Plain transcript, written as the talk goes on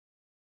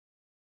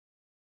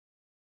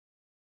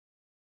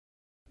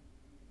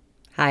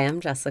Hi,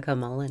 I'm Jessica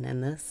Mullen,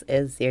 and this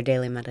is your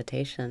daily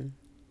meditation.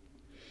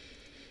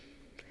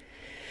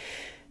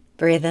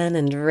 Breathe in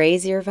and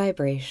raise your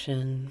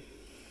vibration.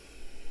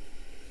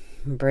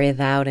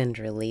 Breathe out and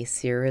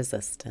release your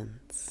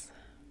resistance.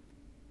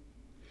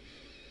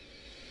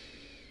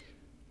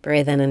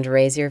 Breathe in and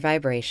raise your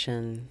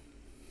vibration.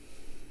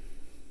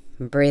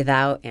 Breathe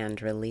out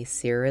and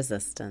release your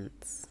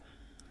resistance.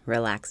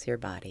 Relax your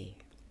body.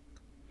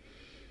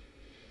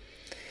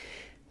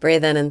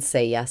 Breathe in and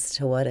say yes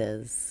to what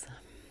is.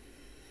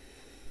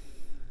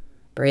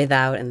 Breathe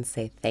out and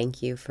say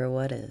thank you for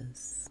what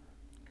is.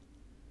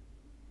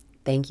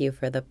 Thank you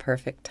for the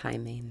perfect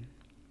timing.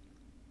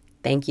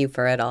 Thank you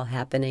for it all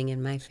happening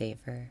in my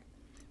favor.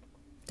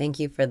 Thank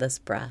you for this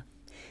breath.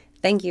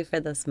 Thank you for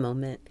this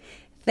moment.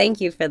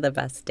 Thank you for the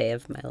best day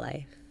of my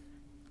life.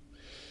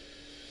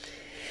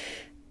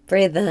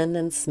 Breathe in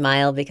and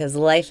smile because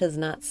life is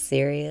not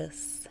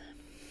serious.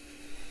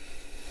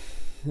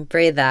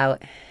 Breathe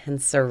out and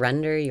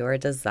surrender your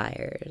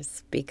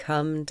desires.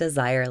 Become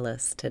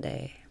desireless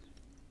today.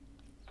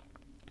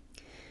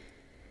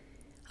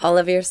 All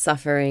of your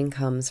suffering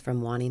comes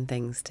from wanting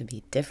things to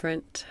be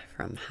different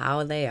from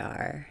how they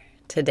are.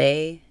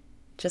 Today,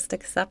 just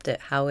accept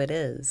it how it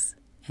is,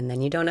 and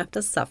then you don't have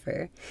to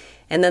suffer.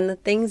 And then the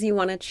things you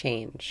want to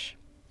change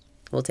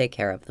will take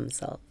care of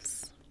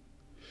themselves.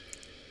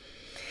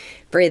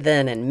 Breathe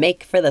in and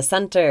make for the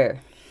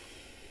center.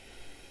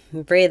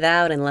 Breathe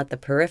out and let the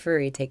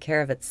periphery take care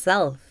of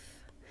itself.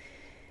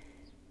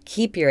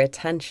 Keep your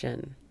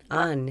attention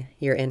on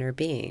your inner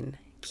being.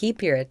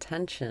 Keep your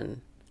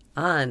attention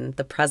on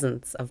the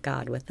presence of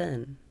God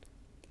within.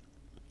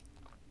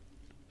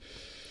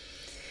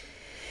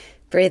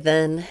 Breathe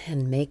in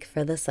and make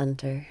for the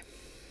center.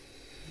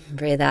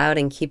 Breathe out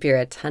and keep your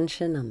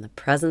attention on the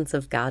presence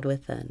of God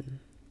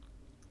within.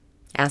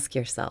 Ask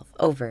yourself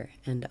over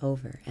and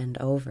over and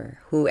over,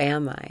 who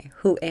am I?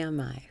 Who am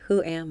I?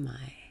 Who am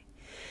I?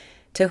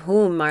 To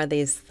whom are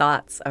these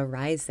thoughts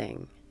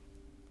arising?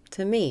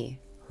 To me.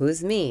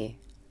 Who's me?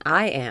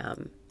 I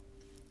am.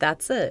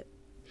 That's it.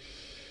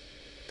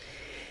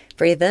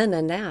 Breathe in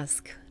and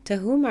ask, to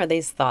whom are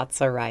these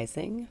thoughts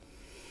arising?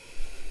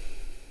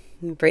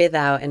 Breathe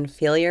out and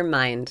feel your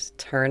mind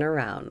turn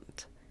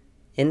around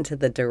into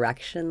the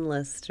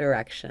directionless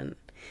direction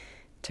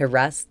to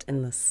rest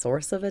in the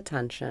source of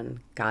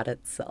attention, God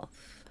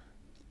itself.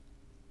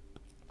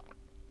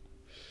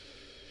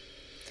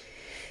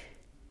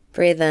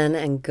 Breathe in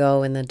and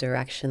go in the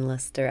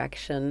directionless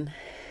direction.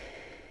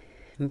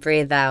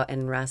 Breathe out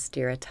and rest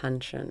your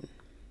attention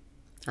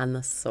on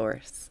the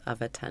source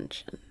of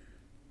attention.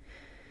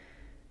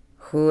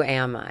 Who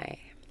am I?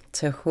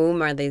 To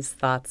whom are these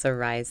thoughts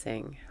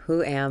arising?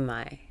 Who am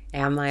I?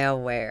 Am I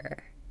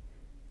aware?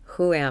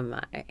 Who am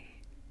I?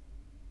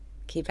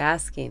 Keep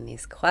asking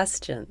these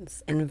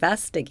questions.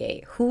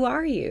 Investigate. Who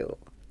are you?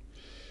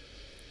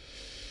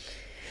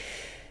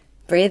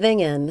 Breathing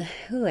in,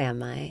 who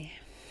am I?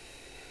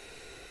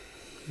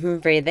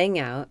 Breathing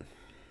out,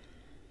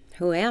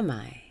 who am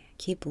I?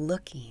 Keep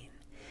looking.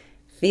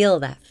 Feel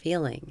that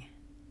feeling.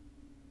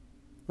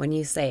 When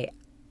you say,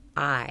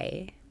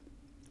 I,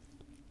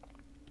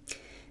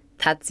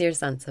 that's your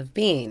sense of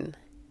being.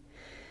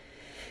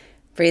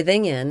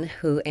 Breathing in,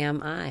 who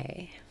am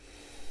I?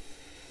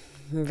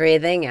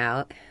 Breathing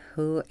out,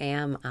 who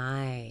am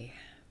I?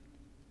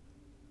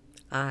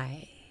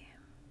 I.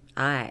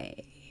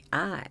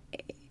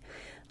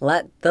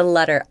 Let the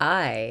letter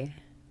I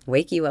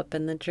wake you up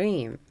in the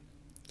dream.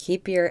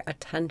 Keep your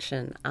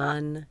attention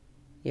on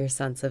your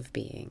sense of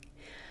being.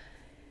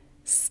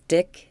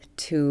 Stick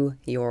to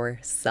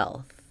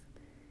yourself.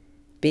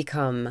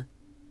 Become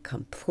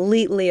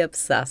completely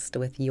obsessed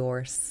with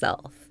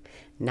yourself.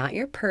 Not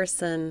your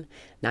person,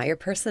 not your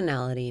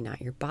personality,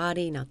 not your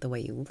body, not the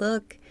way you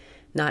look,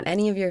 not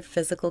any of your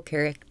physical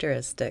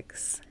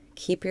characteristics.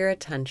 Keep your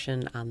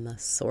attention on the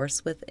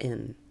source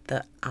within,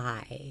 the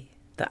I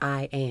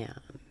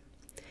am.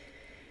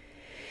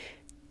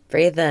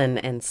 Breathe in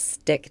and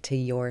stick to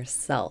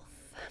yourself.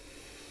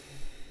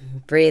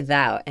 Breathe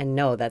out and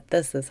know that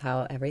this is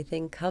how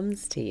everything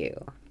comes to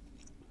you.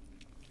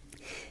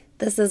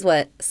 This is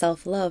what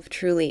self-love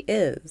truly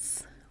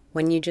is,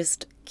 when you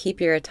just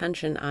keep your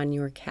attention on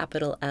your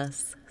capital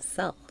S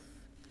self.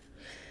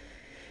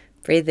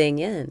 Breathing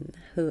in,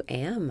 who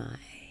am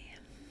I?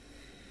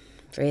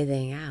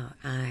 Breathing out,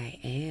 I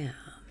am.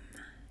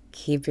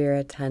 Keep your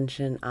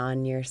attention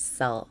on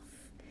yourself.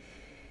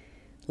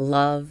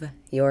 Love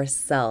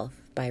yourself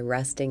by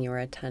resting your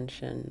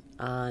attention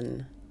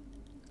on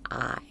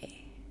I.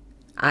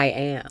 I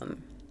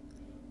am.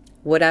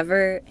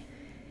 Whatever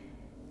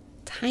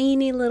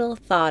tiny little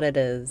thought it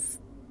is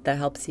that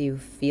helps you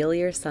feel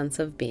your sense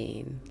of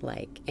being,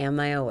 like, am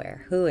I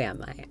aware? Who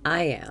am I?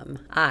 I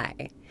am.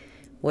 I.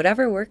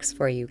 Whatever works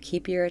for you,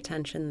 keep your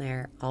attention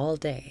there all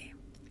day.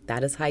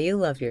 That is how you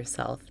love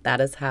yourself.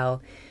 That is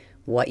how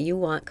what you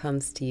want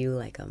comes to you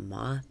like a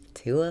moth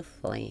to a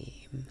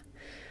flame.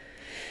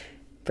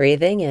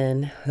 Breathing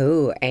in,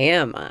 who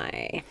am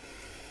I?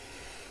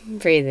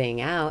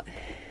 Breathing out,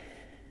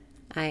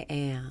 I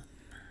am.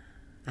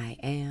 I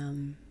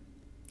am.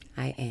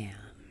 I am.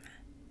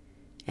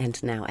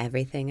 And now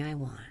everything I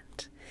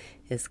want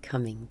is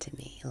coming to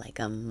me like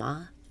a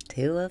moth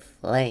to a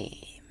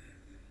flame.